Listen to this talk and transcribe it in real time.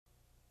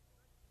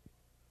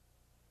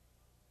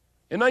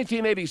In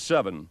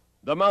 1987,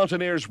 the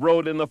Mountaineers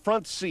rode in the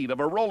front seat of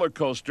a roller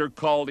coaster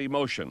called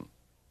Emotion.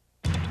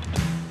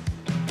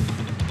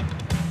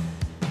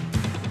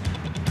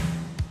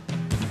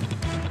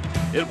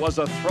 It was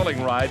a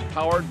thrilling ride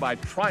powered by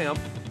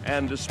triumph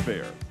and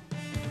despair.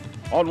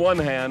 On one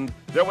hand,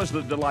 there was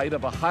the delight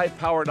of a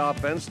high-powered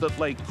offense that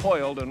lay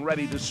coiled and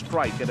ready to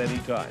strike at any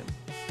time.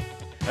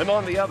 And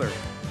on the other,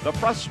 the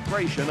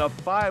frustration of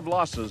 5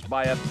 losses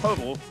by a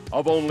total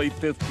of only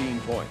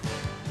 15 points.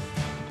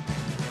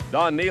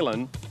 Don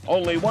Nehlen,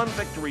 only 1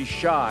 victory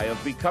shy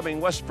of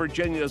becoming West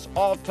Virginia's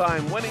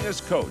all-time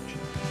winningest coach,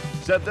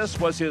 said this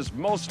was his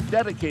most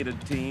dedicated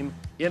team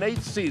in 8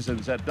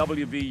 seasons at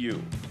WVU.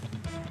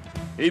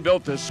 He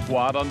built this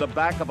squad on the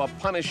back of a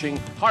punishing,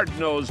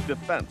 hard-nosed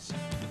defense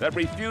that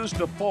refused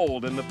to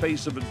fold in the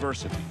face of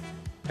adversity.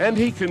 And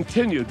he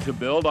continued to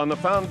build on the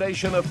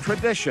foundation of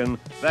tradition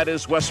that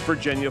is West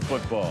Virginia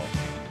football.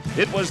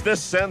 It was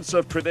this sense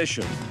of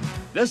tradition,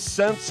 this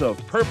sense of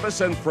purpose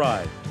and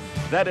pride,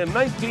 that in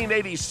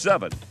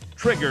 1987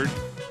 triggered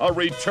a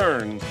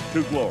return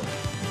to glory.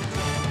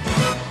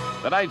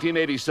 The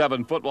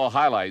 1987 football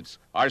highlights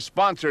are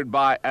sponsored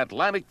by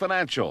Atlantic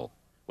Financial,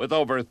 with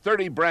over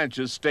 30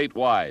 branches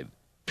statewide.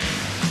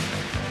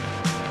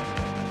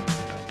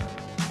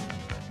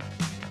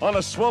 On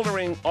a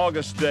sweltering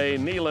August day,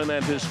 Nehlen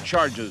and his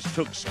Charges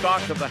took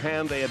stock of the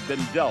hand they had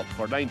been dealt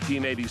for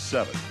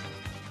 1987.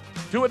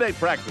 Two-a-day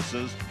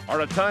practices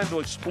are a time to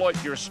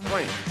exploit your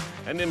strengths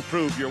and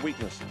improve your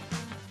weaknesses.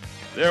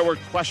 There were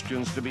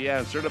questions to be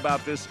answered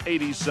about this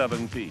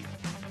 87 team.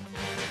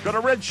 Could a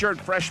redshirt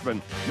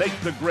freshman make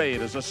the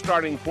grade as a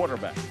starting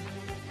quarterback?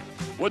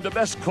 Would the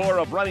best core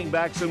of running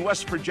backs in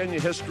West Virginia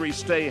history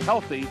stay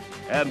healthy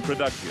and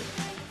productive?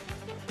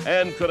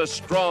 And could a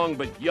strong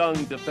but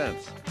young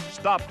defense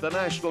stop the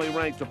nationally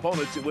ranked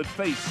opponents it would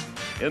face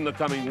in the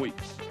coming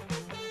weeks?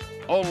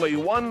 Only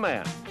one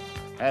man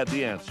had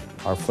the answer.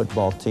 Our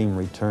football team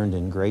returned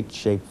in great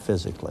shape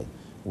physically.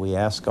 We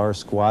asked our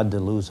squad to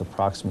lose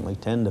approximately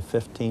 10 to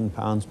 15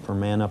 pounds per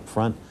man up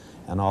front,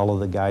 and all of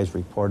the guys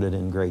reported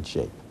in great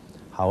shape.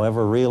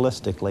 However,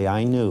 realistically,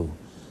 I knew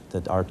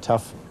that our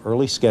tough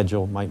early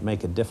schedule might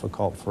make it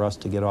difficult for us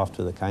to get off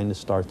to the kind of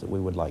start that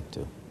we would like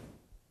to.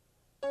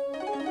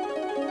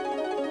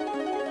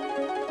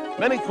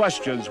 Many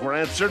questions were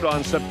answered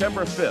on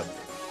September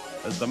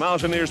 5th as the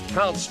Mountaineers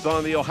pounced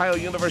on the Ohio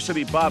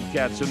University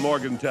Bobcats in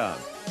Morgantown.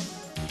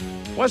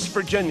 West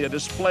Virginia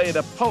displayed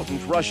a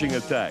potent rushing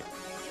attack.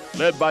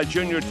 Led by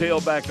junior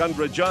tailback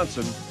Undra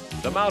Johnson,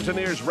 the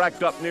Mountaineers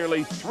racked up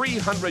nearly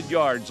 300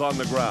 yards on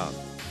the ground.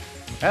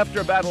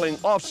 After battling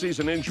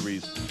off-season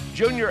injuries,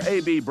 junior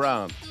A.B.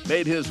 Brown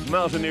made his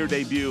Mountaineer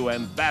debut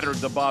and battered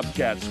the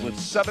Bobcats with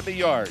 70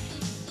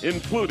 yards,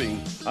 including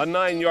a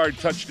 9-yard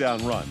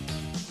touchdown run.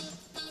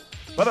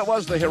 But it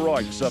was the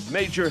heroics of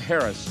Major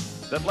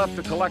Harris that left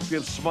a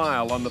collective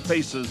smile on the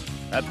faces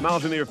at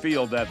Mountaineer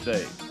Field that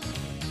day.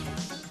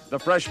 The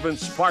freshman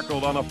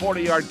sparkled on a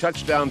 40-yard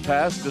touchdown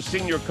pass to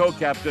senior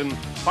co-captain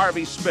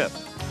Harvey Smith.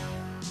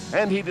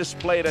 And he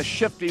displayed a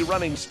shifty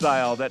running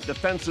style that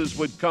defenses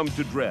would come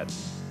to dread.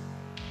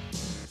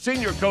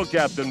 Senior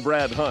co-captain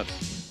Brad Hunt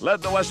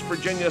led the West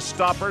Virginia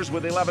Stoppers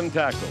with 11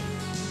 tackles.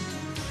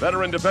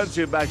 Veteran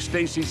defensive back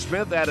Stacy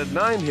Smith added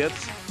 9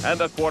 hits and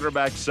a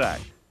quarterback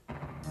sack.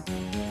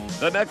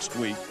 The next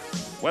week,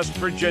 West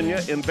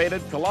Virginia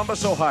invaded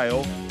Columbus,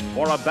 Ohio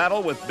for a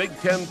battle with Big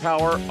Ten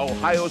power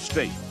Ohio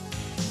State.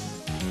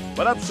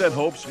 But upset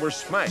hopes were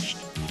smashed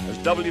as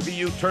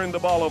WVU turned the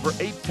ball over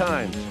 8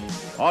 times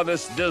on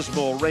this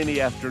dismal rainy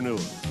afternoon.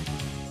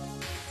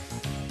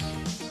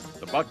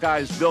 The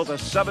Buckeyes built a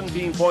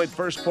 17-point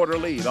first-quarter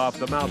lead off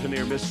the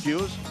Mountaineer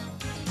miscues,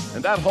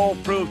 and that hole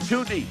proved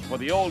too deep for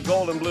the old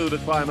gold and blue to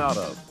climb out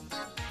of.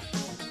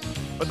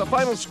 But the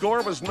final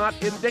score was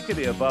not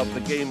indicative of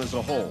the game as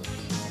a whole.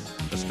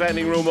 The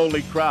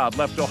standing-room-only crowd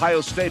left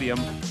Ohio Stadium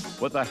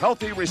with a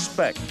healthy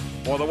respect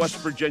for the West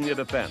Virginia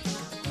defense.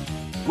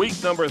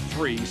 Week number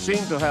 3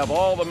 seemed to have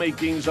all the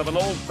makings of an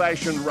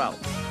old-fashioned rout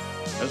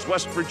as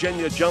West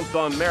Virginia jumped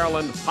on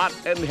Maryland hot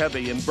and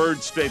heavy in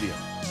Byrd Stadium.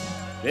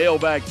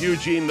 Tailback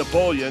Eugene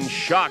Napoleon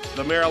shocked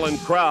the Maryland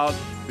crowd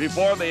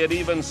before they had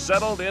even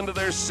settled into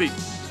their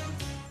seats.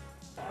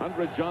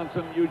 Undra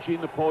Johnson,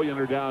 Eugene Napoleon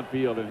are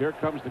downfield, and here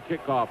comes the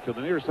kickoff to the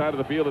near side of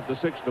the field at the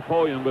 6.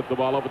 Napoleon with the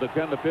ball over the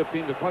 10 to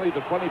 15 to 20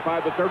 to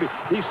 25 to 30.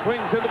 He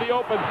swings into the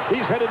open.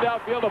 He's headed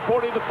downfield to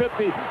 40 to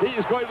 50.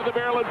 He's going to the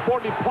Maryland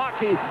 40.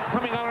 Plocky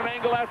coming on an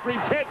angle after he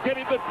can't get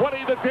him to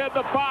 20 to 10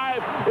 to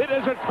 5. It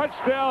is a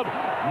touchdown.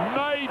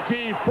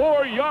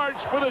 94 yards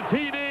for the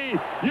TD.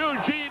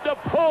 Eugene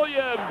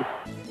Napoleon.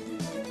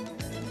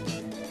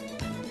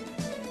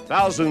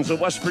 Thousands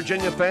of West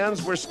Virginia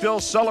fans were still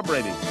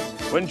celebrating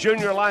when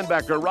junior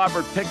linebacker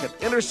Robert Pickett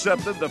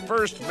intercepted the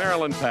first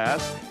Maryland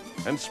pass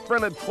and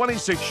sprinted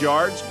 26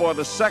 yards for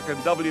the second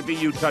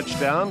WVU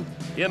touchdown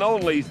in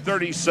only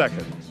 30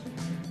 seconds.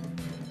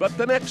 But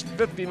the next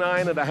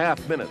 59 and a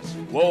half minutes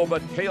wove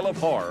a tale of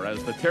horror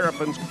as the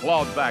Terrapins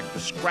clawed back to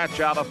scratch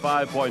out a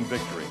 5-point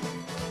victory.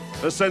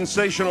 The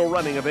sensational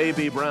running of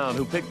A.B. Brown,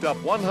 who picked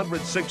up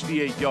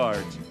 168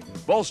 yards,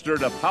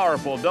 bolstered a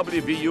powerful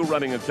WVU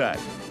running attack.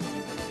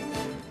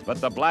 But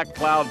the black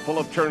cloud full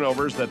of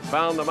turnovers that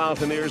found the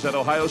Mountaineers at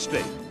Ohio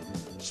State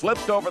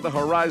slipped over the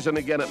horizon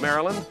again at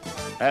Maryland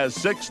as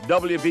 6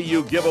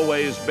 WVU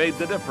giveaways made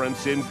the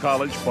difference in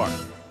College Park.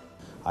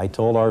 I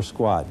told our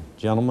squad,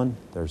 gentlemen,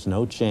 there's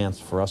no chance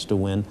for us to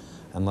win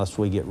unless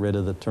we get rid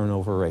of the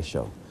turnover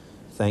ratio.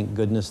 Thank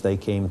goodness they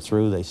came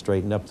through. They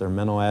straightened up their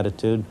mental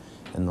attitude.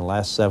 In the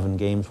last 7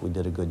 games, we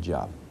did a good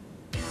job.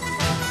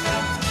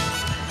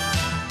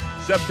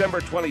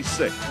 September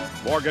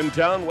 26th,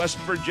 Morgantown, West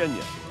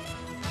Virginia.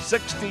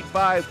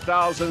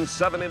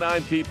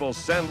 65,079 people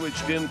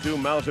sandwiched into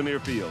Mountaineer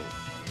Field.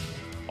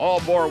 All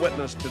bore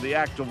witness to the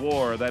act of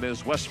war that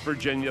is West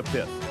Virginia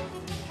Pitt.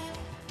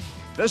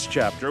 This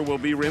chapter will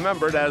be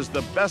remembered as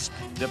the best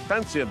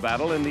defensive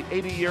battle in the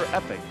 80-year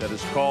epic that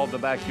is called the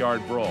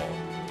Backyard Brawl.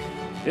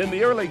 In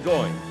the early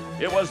going,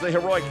 it was the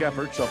heroic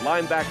efforts of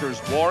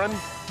linebackers Warren,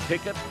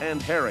 Pickett,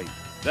 and Harry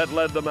that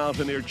led the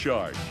Mountaineer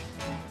charge.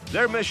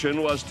 Their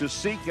mission was to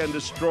seek and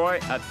destroy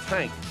a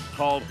tank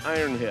called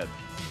Ironhead.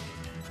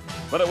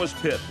 But it was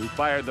Pitt who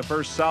fired the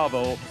first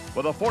salvo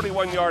with a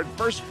 41-yard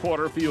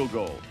first-quarter field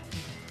goal.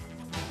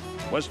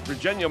 West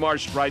Virginia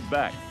marched right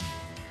back.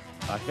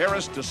 A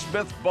Harris to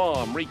Smith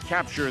bomb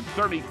recaptured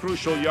 30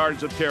 crucial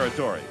yards of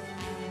territory.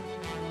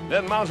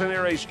 Then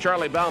Mountaineer ace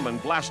Charlie Bauman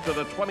blasted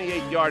a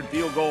 28-yard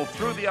field goal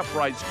through the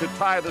uprights to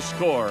tie the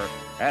score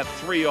at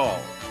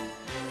 3-all.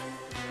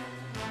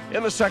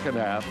 In the second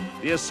half,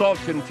 the assault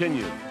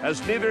continued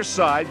as neither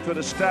side could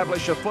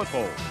establish a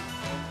foothold.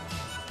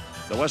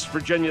 The West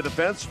Virginia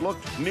defense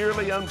looked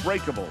nearly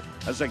unbreakable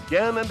as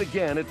again and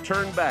again it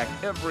turned back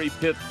every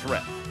Pitt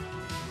threat.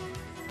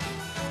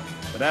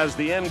 But as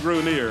the end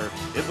grew near,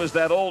 it was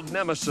that old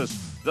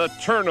nemesis, the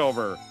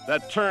turnover,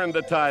 that turned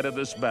the tide of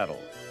this battle.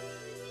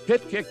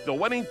 Pitt kicked the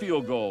winning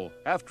field goal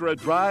after a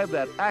drive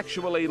that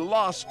actually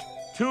lost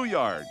 2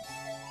 yards.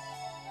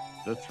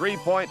 The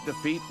 3-point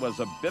defeat was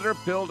a bitter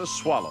pill to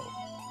swallow,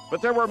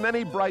 but there were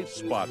many bright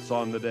spots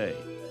on the day.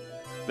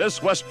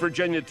 This West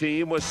Virginia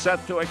team was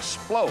set to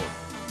explode,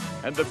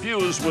 and the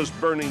fuse was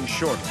burning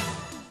shorter.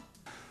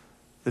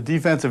 The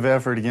defensive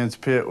effort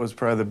against Pitt was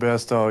probably the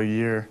best all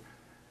year.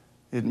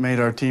 It made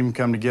our team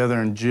come together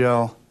and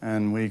gel,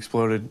 and we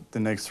exploded the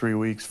next 3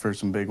 weeks for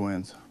some big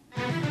wins.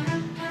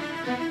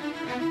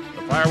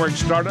 The fireworks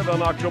started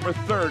on October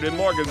 3rd in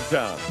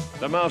Morgantown.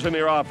 The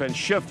Mountaineer offense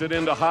shifted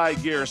into high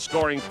gear,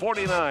 scoring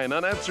 49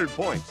 unanswered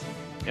points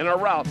in a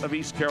rout of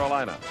East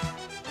Carolina.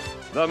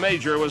 The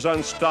Major was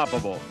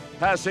unstoppable,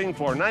 passing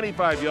for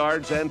 95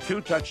 yards and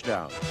 2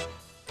 touchdowns.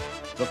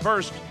 The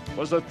first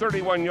was a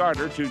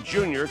 31-yarder to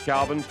junior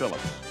Calvin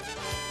Phillips.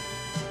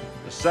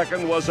 The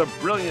second was a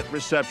brilliant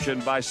reception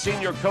by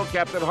senior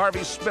co-captain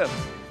Harvey Smith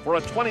for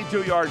a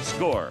 22-yard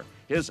score,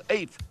 his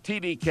 8th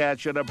TD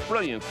catch in a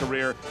brilliant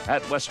career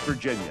at West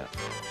Virginia.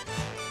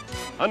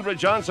 Andre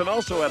Johnson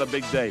also had a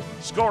big day,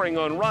 scoring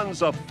on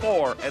runs of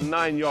 4 and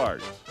 9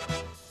 yards.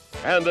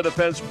 And the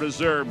defense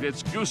preserved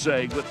its goose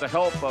egg with the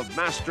help of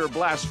master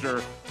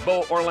blaster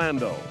Bo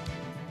Orlando.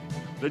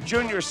 The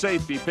junior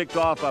safety picked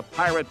off a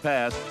pirate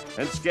pass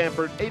and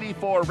scampered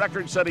 84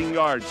 record-setting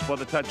yards for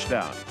the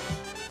touchdown.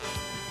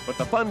 But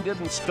the fun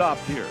didn't stop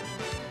here.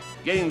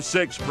 Game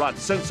 6 brought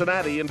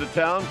Cincinnati into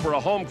town for a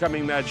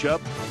homecoming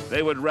matchup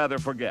they would rather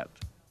forget.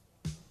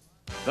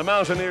 The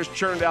Mountaineers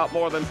churned out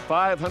more than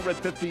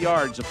 550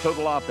 yards of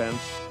total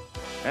offense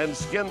and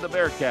skinned the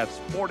Bearcats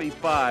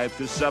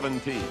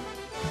 45-17.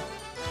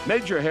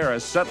 Major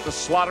Harris set the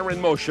slaughter in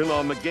motion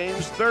on the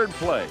game's 3rd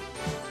play.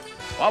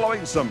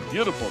 Following some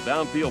beautiful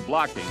downfield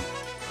blocking,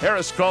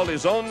 Harris called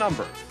his own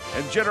number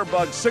and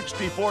jitterbugged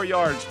 64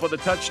 yards for the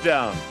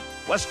touchdown,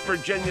 West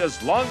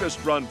Virginia's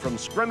longest run from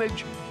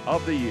scrimmage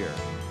of the year.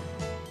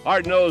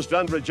 Hard-nosed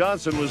Andre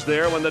Johnson was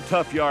there when the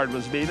tough yard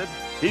was needed.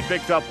 He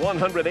picked up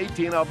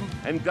 118 of them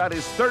and got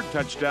his 3rd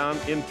touchdown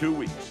in 2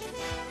 weeks.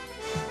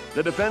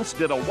 The defense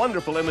did a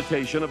wonderful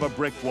imitation of a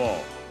brick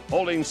wall,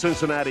 holding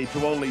Cincinnati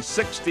to only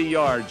 60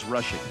 yards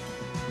rushing.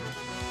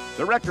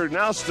 The record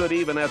now stood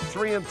even at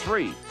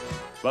 3-3,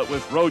 but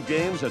with road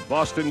games at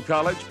Boston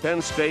College,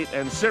 Penn State,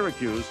 and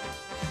Syracuse,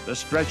 the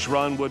stretch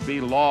run would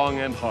be long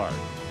and hard.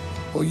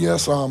 Well,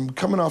 yes,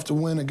 coming off the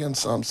win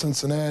against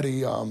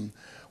Cincinnati,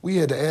 we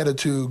had the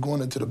attitude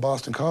going into the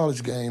Boston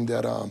College game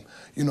that,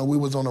 we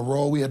was on a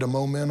roll. We had the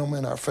momentum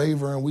in our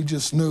favor, and we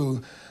just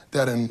knew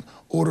that in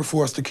order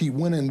for us to keep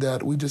winning,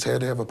 that we just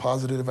had to have a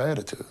positive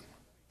attitude.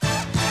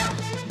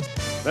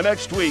 The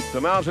next week,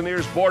 the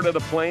Mountaineers boarded a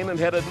plane and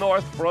headed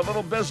north for a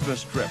little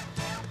business trip.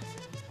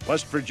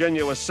 West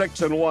Virginia was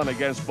 6-1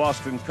 against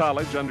Boston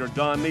College under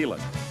Don Nehlen.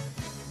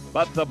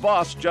 But the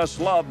boss just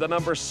loved the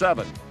number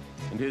 7,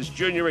 and his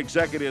junior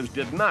executives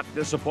did not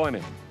disappoint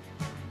him.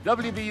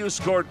 WVU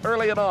scored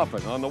early and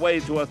often on the way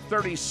to a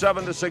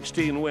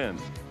 37-16 win.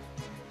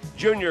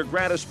 Junior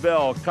Grantis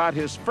Bell caught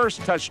his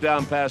first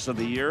touchdown pass of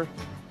the year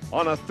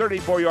on a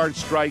 34-yard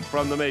strike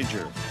from the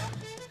Major.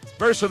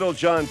 Versatile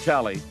John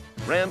Talley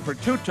ran for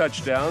 2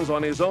 touchdowns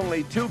on his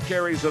only 2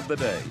 carries of the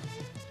day.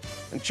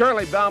 And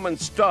Charlie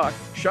Bauman's stock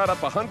shot up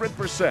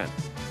 100%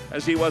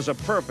 as he was a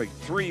perfect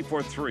 3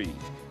 for 3.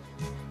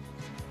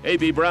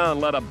 A.B. Brown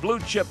led a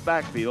blue-chip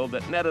backfield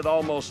that netted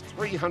almost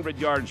 300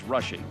 yards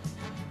rushing.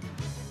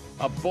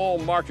 A bull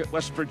market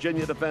West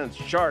Virginia defense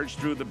charged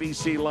through the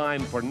BC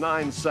line for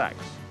 9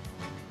 sacks.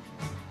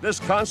 This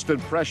constant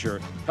pressure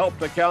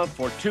helped account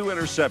for 2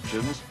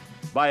 interceptions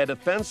by a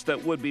defense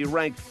that would be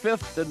ranked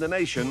 5th in the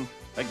nation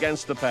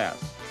against the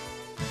pass.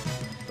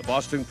 The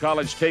Boston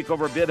College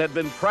takeover bid had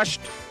been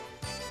crushed,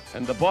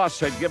 and the boss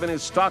had given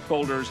his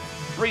stockholders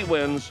 3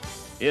 wins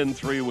in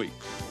 3 weeks.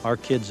 Our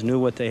kids knew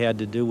what they had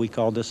to do. We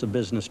called this a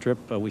business trip.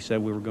 We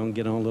said we were going to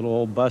get on a little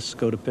old bus,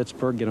 go to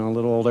Pittsburgh, get on a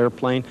little old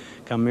airplane,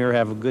 come here,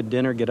 have a good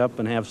dinner, get up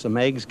and have some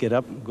eggs, get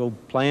up, go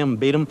play them,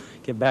 beat them,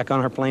 get back on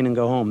our plane and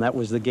go home. That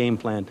was the game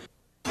plan.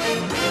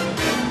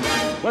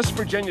 West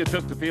Virginia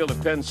took the field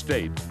at Penn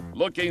State,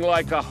 looking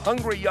like a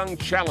hungry young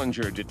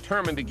challenger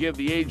determined to give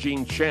the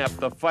aging champ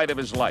the fight of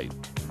his life.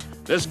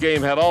 This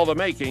game had all the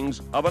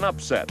makings of an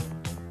upset.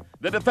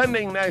 The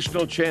defending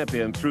national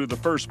champion threw the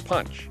first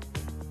punch,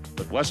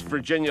 but West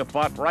Virginia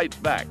fought right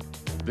back.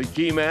 The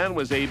key man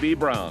was A.B.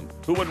 Brown,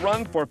 who would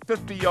run for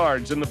 50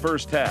 yards in the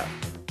first half.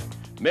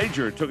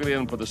 Major took it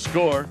in for the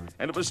score,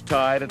 and it was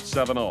tied at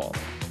 7-all.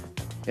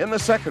 In the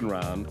second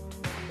round,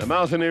 the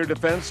Mountaineer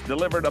defense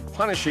delivered a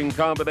punishing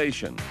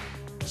combination.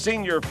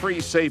 Senior free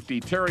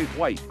safety Terry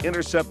White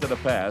intercepted a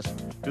pass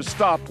to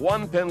stop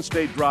one Penn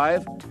State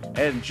drive,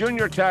 and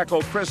junior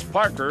tackle Chris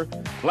Parker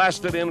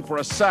blasted in for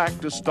a sack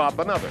to stop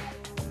another.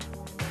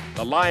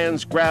 The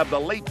Lions grabbed a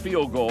late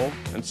field goal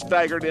and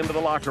staggered into the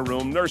locker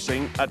room,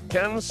 nursing a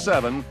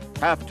 10-7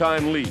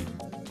 halftime lead.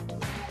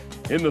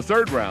 In the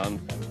third round,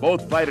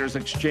 both fighters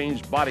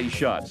exchanged body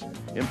shots,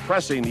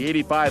 impressing the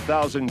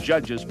 85,000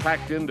 judges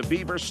packed into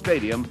Beaver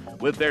Stadium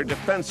with their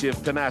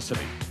defensive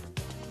tenacity.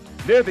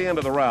 Near the end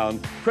of the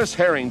round, Chris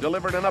Herring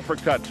delivered an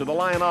uppercut to the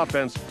Lion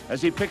offense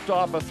as he picked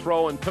off a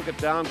throw and took it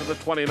down to the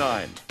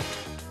 29.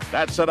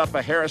 That set up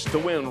a Harris to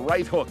win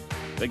right hook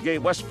that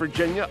gave West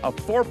Virginia a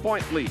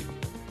 4-point lead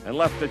and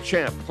left the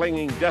champ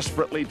clinging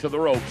desperately to the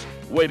ropes,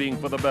 waiting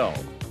for the bell.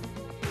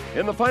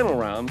 In the final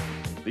round,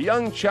 the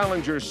young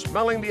challenger,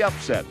 smelling the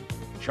upset,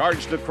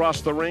 charged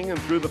across the ring and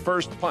threw the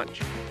first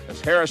punch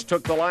as Harris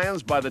took the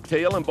Lions by the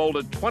tail and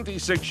bolted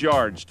 26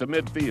 yards to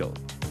midfield.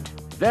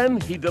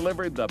 Then he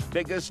delivered the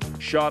biggest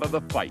shot of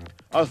the fight,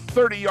 a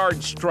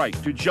 30-yard strike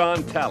to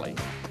John Talley.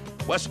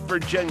 West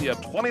Virginia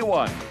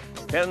 21,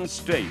 Penn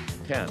State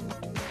 10.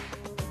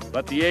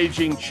 But the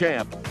aging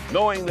champ,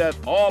 knowing that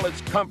all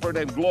its comfort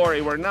and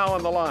glory were now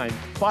on the line,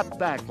 fought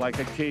back like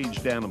a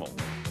caged animal.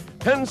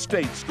 Penn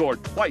State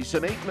scored twice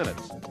in 8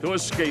 minutes to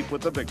escape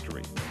with the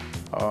victory.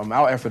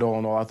 Our effort all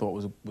in all I thought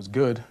was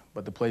good,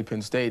 but to play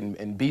Penn State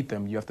and beat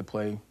them, you have to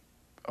play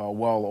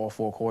well all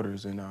 4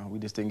 quarters, and we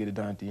just didn't get it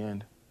done at the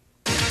end.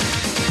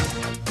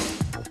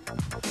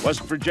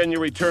 West Virginia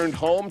returned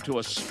home to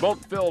a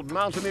smoke-filled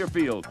Mountaineer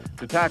field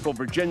to tackle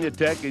Virginia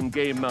Tech in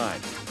Game 9.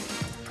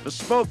 The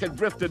smoke had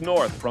drifted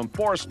north from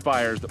forest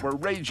fires that were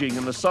raging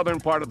in the southern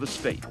part of the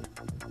state.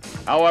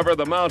 However,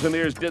 the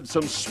Mountaineers did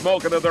some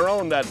smoking of their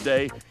own that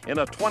day in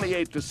a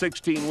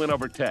 28-16 win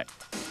over Tech.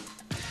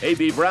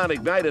 A.B. Brown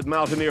ignited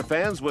Mountaineer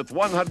fans with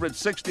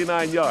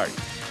 169 yards.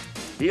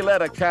 He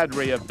led a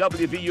cadre of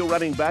WVU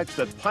running backs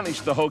that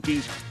punished the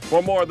Hokies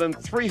for more than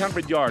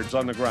 300 yards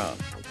on the ground.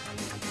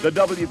 The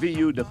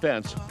WVU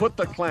defense put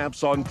the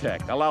clamps on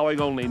Tech,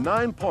 allowing only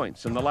 9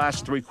 points in the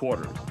last 3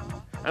 quarters,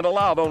 and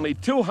allowed only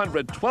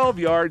 212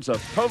 yards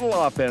of total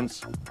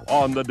offense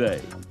on the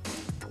day.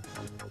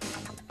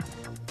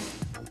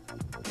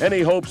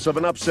 Any hopes of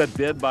an upset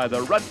bid by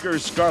the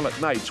Rutgers Scarlet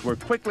Knights were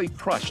quickly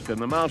crushed in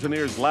the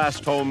Mountaineers'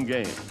 last home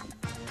game.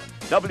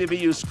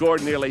 WVU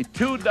scored nearly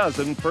 24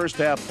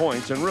 first-half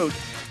points en route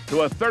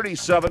to a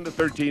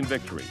 37-13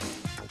 victory.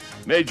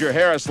 Major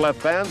Harris left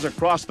fans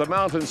across the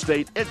Mountain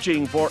State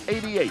itching for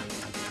 88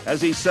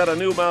 as he set a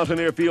new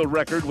Mountaineer field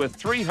record with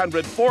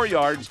 304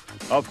 yards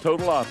of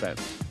total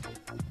offense.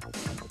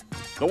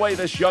 The way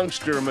this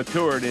youngster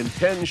matured in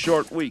 10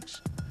 short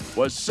weeks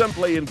was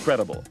simply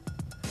incredible.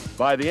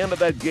 By the end of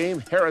that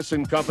game, Harris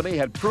and company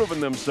had proven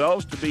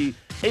themselves to be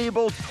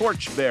able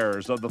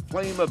torchbearers of the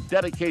flame of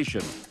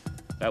dedication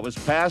that was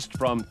passed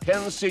from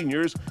 10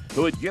 seniors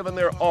who had given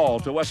their all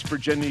to West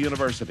Virginia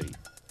University.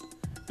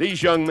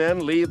 These young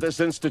men leave this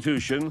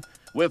institution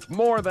with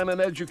more than an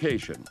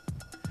education.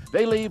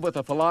 They leave with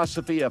a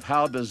philosophy of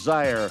how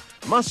desire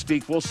must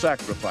equal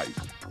sacrifice,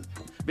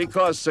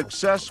 because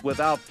success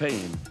without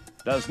pain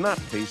does not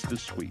taste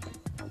as sweet.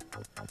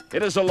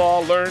 It is a law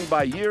learned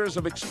by years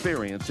of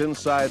experience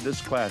inside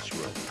this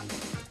classroom.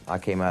 I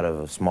came out of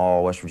a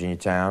small West Virginia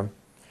town,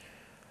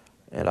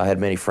 and I had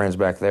many friends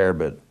back there,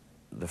 but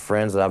the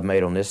friends that I've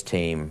made on this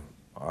team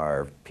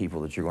are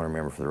people that you're going to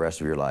remember for the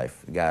rest of your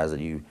life. The guys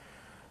that you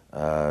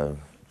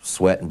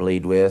sweat and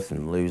bleed with,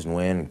 and lose and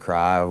win, and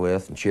cry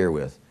with, and cheer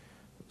with.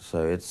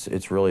 So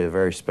it's really a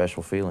very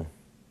special feeling.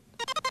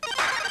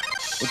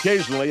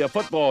 Occasionally, a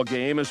football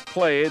game is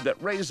played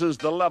that raises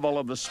the level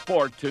of the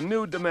sport to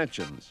new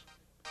dimensions.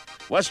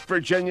 West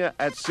Virginia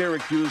at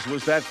Syracuse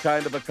was that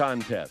kind of a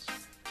contest.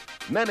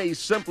 Many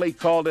simply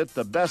called it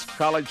the best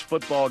college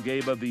football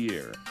game of the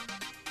year.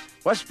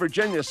 West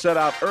Virginia set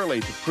out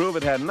early to prove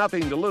it had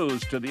nothing to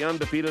lose to the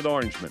undefeated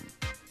Orangemen.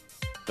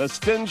 The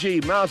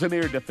stingy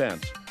Mountaineer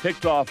defense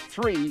picked off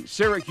 3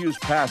 Syracuse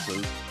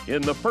passes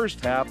in the first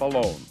half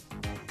alone.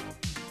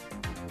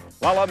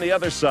 While on the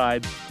other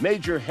side,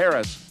 Major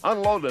Harris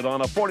unloaded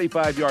on a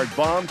 45-yard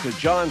bomb to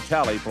John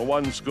Talley for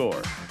 1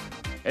 score.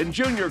 And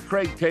junior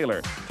Craig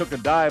Taylor took a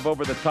dive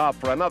over the top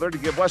for another to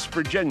give West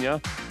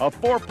Virginia a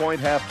 4-point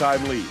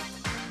halftime lead.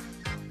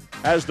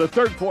 As the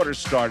third quarter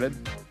started,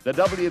 the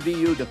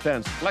WVU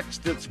defense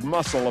flexed its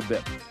muscle a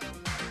bit.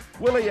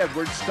 Willie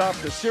Edwards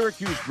stopped a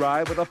Syracuse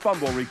drive with a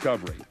fumble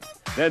recovery.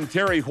 Then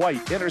Terry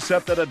White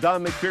intercepted a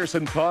Don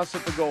McPherson toss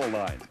at the goal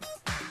line.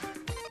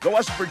 The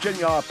West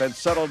Virginia offense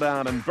settled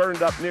down and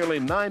burned up nearly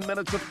 9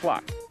 minutes of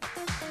clock.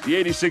 The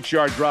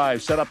 86-yard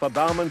drive set up a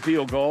Bauman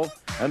field goal,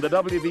 and the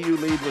WVU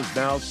lead was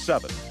now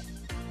 7.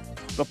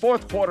 The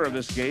fourth quarter of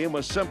this game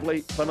was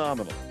simply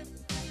phenomenal.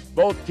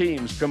 Both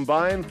teams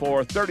combined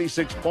for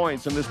 36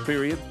 points in this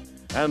period,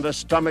 and the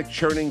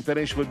stomach-churning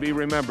finish would be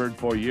remembered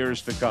for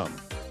years to come.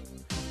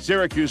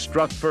 Syracuse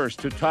struck first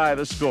to tie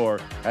the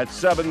score at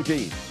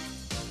 17.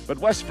 But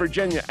West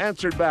Virginia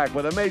answered back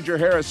with a Major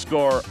Harris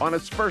score on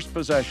its first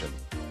possession.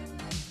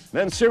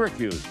 Then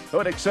Syracuse, who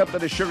had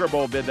accepted a Sugar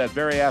Bowl bid that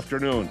very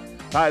afternoon,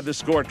 tied the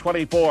score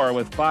 24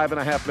 with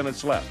 5.5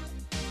 minutes left.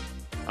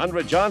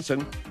 Andre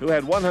Johnson, who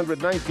had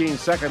 119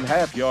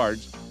 second-half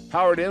yards,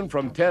 powered in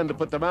from 10 to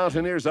put the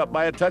Mountaineers up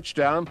by a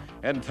touchdown,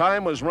 and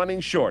time was running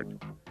short.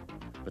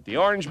 But the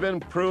Orangemen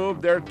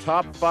proved their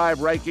top 5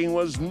 ranking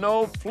was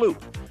no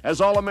fluke, as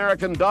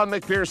All-American Don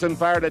McPherson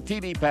fired a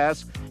TD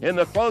pass in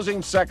the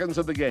closing seconds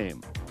of the game.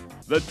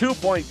 The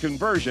 2-point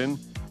conversion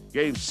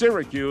gave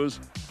Syracuse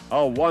a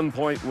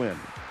 1-point win.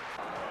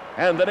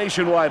 And the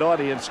nationwide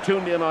audience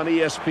tuned in on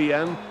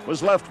ESPN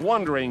was left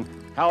wondering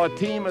how a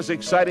team as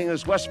exciting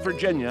as West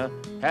Virginia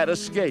had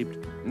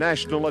escaped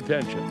national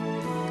attention.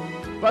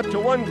 But to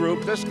one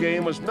group, this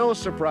game was no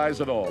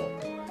surprise at all.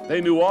 They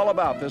knew all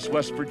about this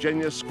West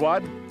Virginia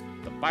squad.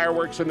 The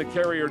fireworks in the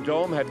Carrier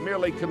Dome had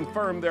merely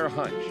confirmed their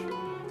hunch.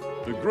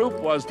 The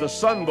group was the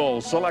Sun Bowl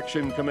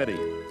Selection Committee.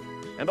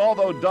 And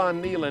although Don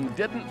Nehlen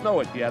didn't know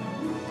it yet,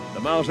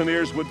 the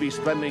Mountaineers would be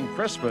spending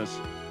Christmas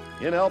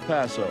in El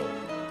Paso.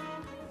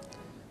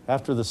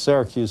 After the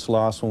Syracuse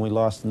loss, when we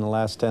lost in the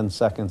last 10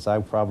 seconds, I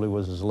probably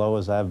was as low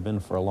as I've been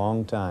for a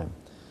long time.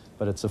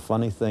 But it's a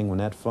funny thing, when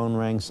that phone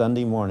rang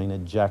Sunday morning,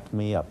 it jacked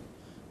me up.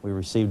 We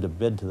received a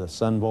bid to the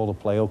Sun Bowl to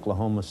play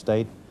Oklahoma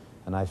State,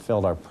 and I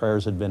felt our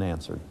prayers had been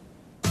answered.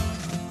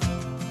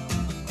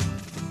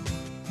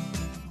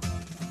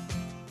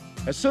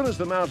 As soon as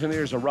the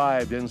Mountaineers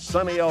arrived in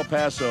sunny El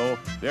Paso,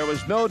 there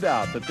was no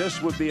doubt that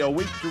this would be a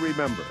week to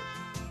remember.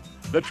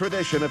 The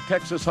tradition of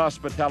Texas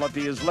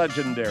hospitality is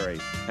legendary,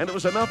 and it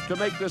was enough to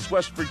make this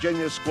West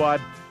Virginia squad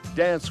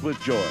dance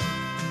with joy.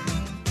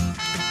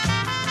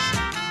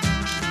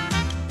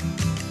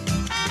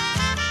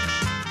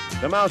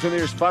 The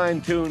Mountaineers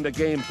fine-tuned a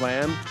game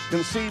plan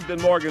conceived in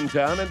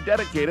Morgantown and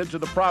dedicated to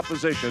the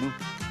proposition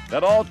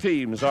that all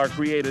teams are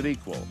created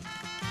equal.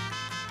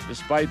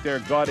 Despite their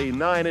gaudy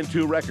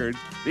 9-2 record,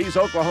 these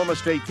Oklahoma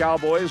State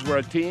Cowboys were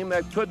a team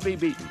that could be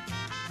beaten.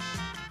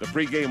 The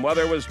pregame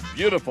weather was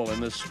beautiful in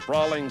this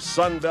sprawling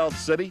Sun Belt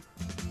city.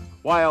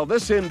 While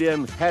this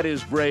Indian had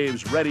his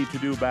Braves ready to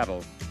do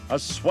battle, a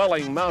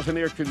swelling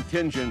Mountaineer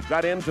contingent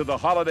got into the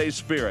holiday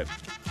spirit,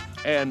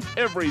 and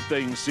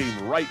everything seemed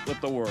right with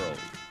the world.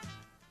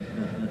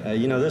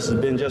 You know, this has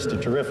been just a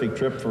terrific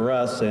trip for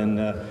us, and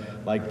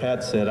like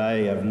Pat said,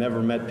 I have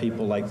never met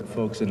people like the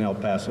folks in El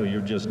Paso.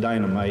 You're just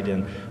dynamite,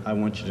 and I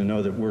want you to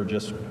know that we're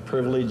just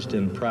privileged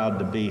and proud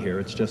to be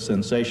here. It's just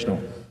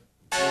sensational.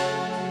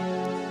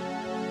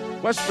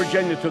 West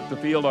Virginia took the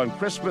field on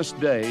Christmas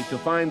Day to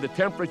find the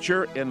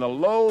temperature in the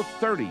low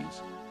 30s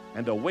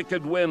and a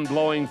wicked wind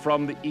blowing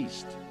from the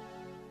east.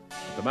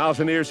 But the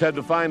Mountaineers had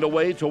to find a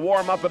way to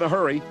warm up in a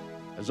hurry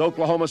as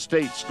Oklahoma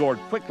State scored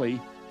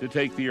quickly to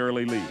take the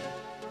early lead.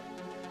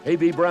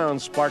 A.B. Brown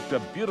sparked a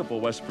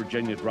beautiful West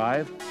Virginia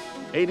drive,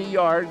 80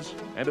 yards,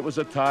 and it was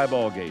a tie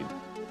ball game.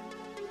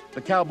 The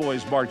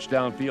Cowboys marched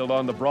downfield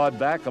on the broad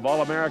back of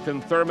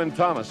All-American Thurman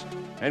Thomas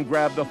and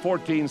grabbed a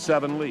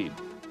 14-7 lead.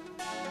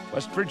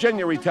 West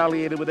Virginia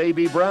retaliated with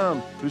A.B.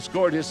 Brown, who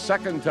scored his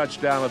second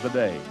touchdown of the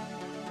day.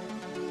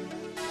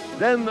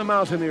 Then the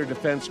Mountaineer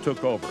defense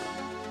took over.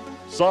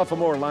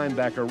 Sophomore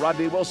linebacker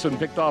Rodney Wilson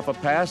picked off a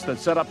pass that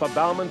set up a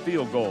Bauman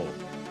field goal.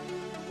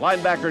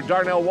 Linebacker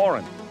Darnell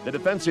Warren, the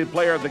defensive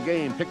player of the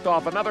game, picked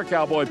off another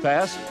Cowboy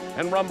pass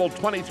and rumbled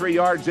 23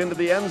 yards into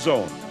the end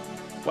zone.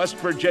 West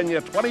Virginia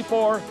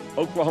 24,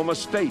 Oklahoma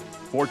State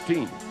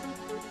 14.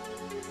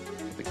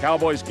 The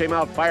Cowboys came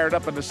out fired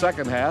up in the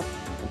second half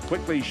and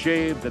quickly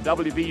shaved the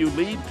WVU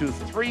lead to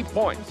 3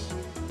 points.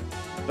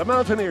 The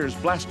Mountaineers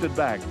blasted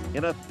back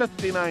in a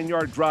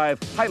 59-yard drive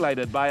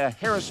highlighted by a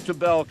Harris to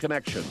Bell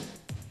connection.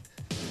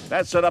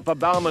 That set up a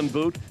Bauman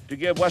boot to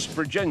give West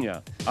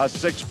Virginia a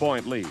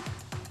 6-point lead.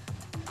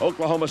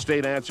 Oklahoma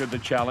State answered the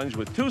challenge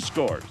with 2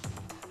 scores.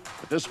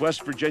 But this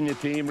West Virginia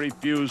team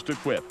refused to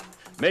quit.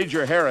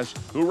 Major Harris,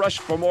 who rushed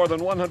for more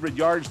than 100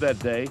 yards that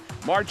day,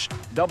 marched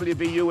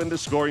WVU into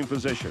scoring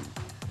position.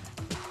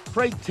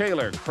 Craig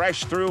Taylor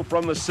crashed through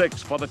from the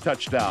 6 for the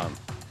touchdown,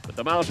 but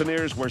the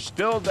Mountaineers were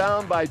still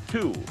down by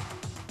 2.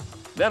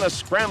 Then a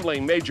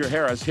scrambling Major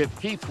Harris hit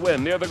Keith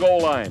Wynn near the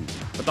goal line,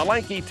 but the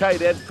lanky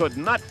tight end could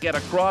not get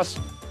across,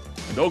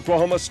 and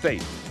Oklahoma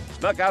State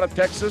snuck out of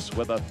Texas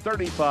with a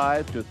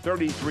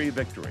 35-33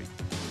 victory.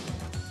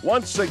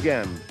 Once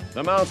again,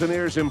 the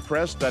Mountaineers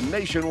impressed a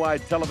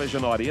nationwide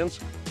television audience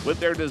with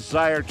their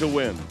desire to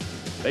win.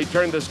 They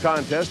turned this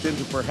contest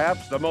into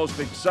perhaps the most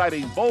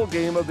exciting bowl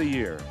game of the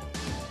year.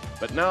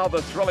 But now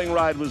the thrilling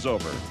ride was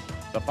over.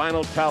 The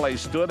final tally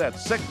stood at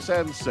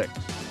 6-6.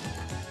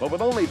 But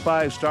with only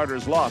 5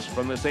 starters lost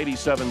from this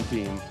 87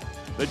 team,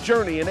 the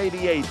journey in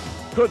 88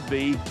 could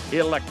be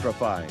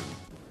electrifying.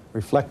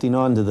 Reflecting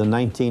on to the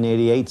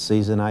 1988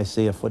 season, I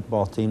see a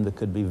football team that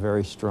could be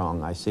very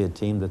strong. I see a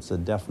team that's a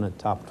definite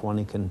top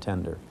 20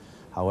 contender.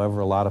 However,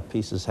 a lot of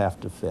pieces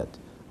have to fit.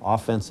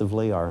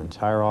 Offensively, our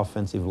entire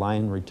offensive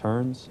line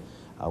returns.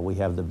 We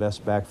have the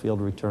best backfield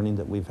returning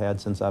that we've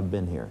had since I've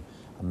been here.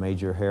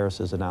 Major Harris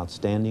is an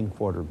outstanding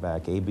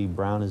quarterback. A.B.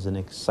 Brown is an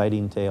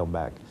exciting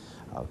tailback.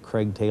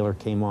 Craig Taylor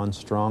came on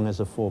strong as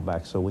a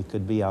fullback, so we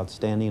could be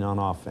outstanding on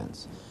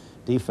offense.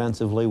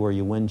 Defensively, where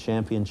you win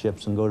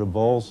championships and go to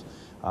bowls,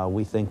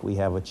 we think we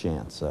have a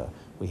chance.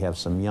 We have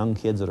some young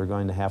kids that are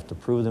going to have to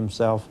prove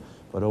themselves,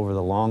 but over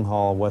the long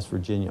haul, West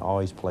Virginia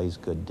always plays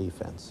good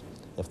defense.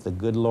 If the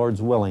good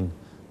Lord's willing,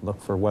 look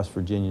for West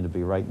Virginia to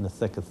be right in the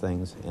thick of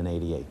things in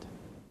 '88.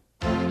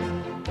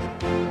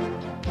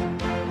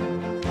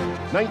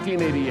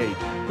 1988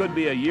 could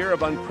be a year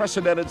of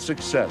unprecedented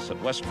success at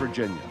West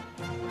Virginia.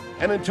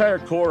 An entire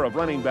corps of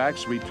running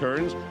backs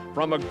returns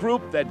from a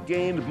group that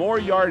gained more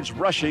yards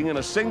rushing in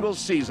a single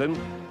season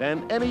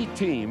than any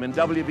team in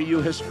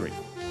WVU history.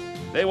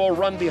 They will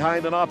run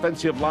behind an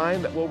offensive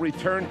line that will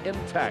return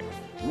intact,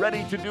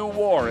 ready to do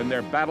war in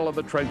their battle of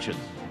the trenches.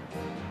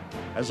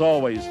 As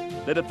always,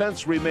 the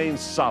defense remains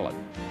solid.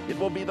 It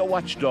will be the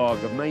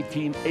watchdog of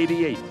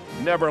 1988,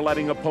 never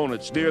letting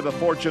opponents near the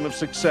fortune of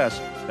success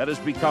that has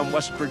become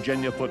West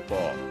Virginia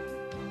football.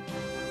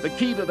 The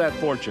key to that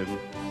fortune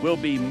will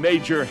be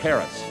Major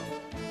Harris.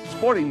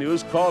 Sporting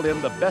News called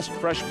him the best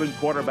freshman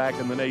quarterback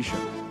in the nation.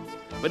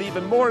 But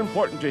even more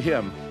important to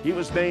him, he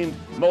was named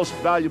most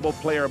valuable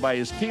player by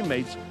his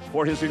teammates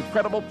for his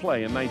incredible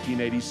play in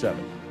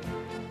 1987.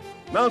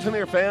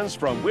 Mountaineer fans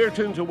from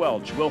Weirton to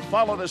Welch will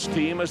follow this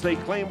team as they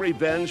claim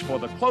revenge for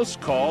the close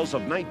calls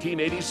of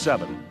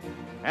 1987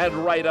 and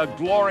write a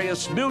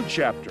glorious new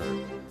chapter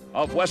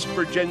of West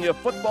Virginia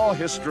football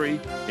history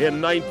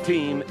in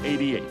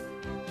 1988.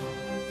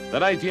 The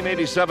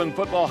 1987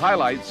 football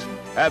highlights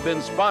have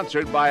been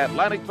sponsored by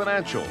Atlantic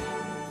Financial.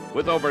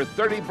 With over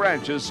 30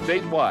 branches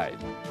statewide,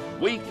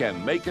 we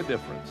can make a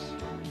difference.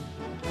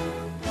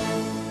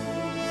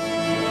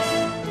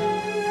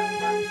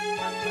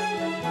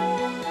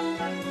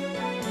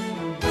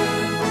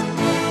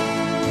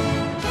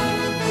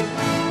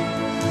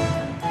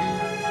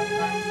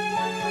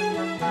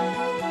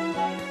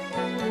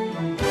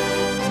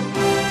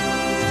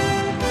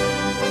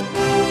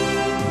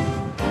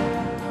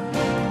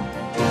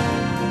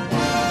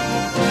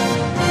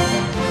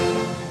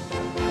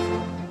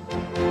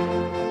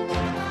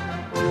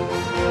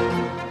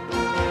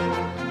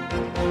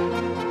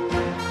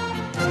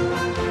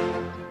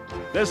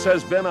 This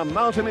has been a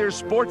Mountaineer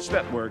Sports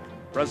Network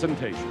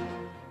presentation.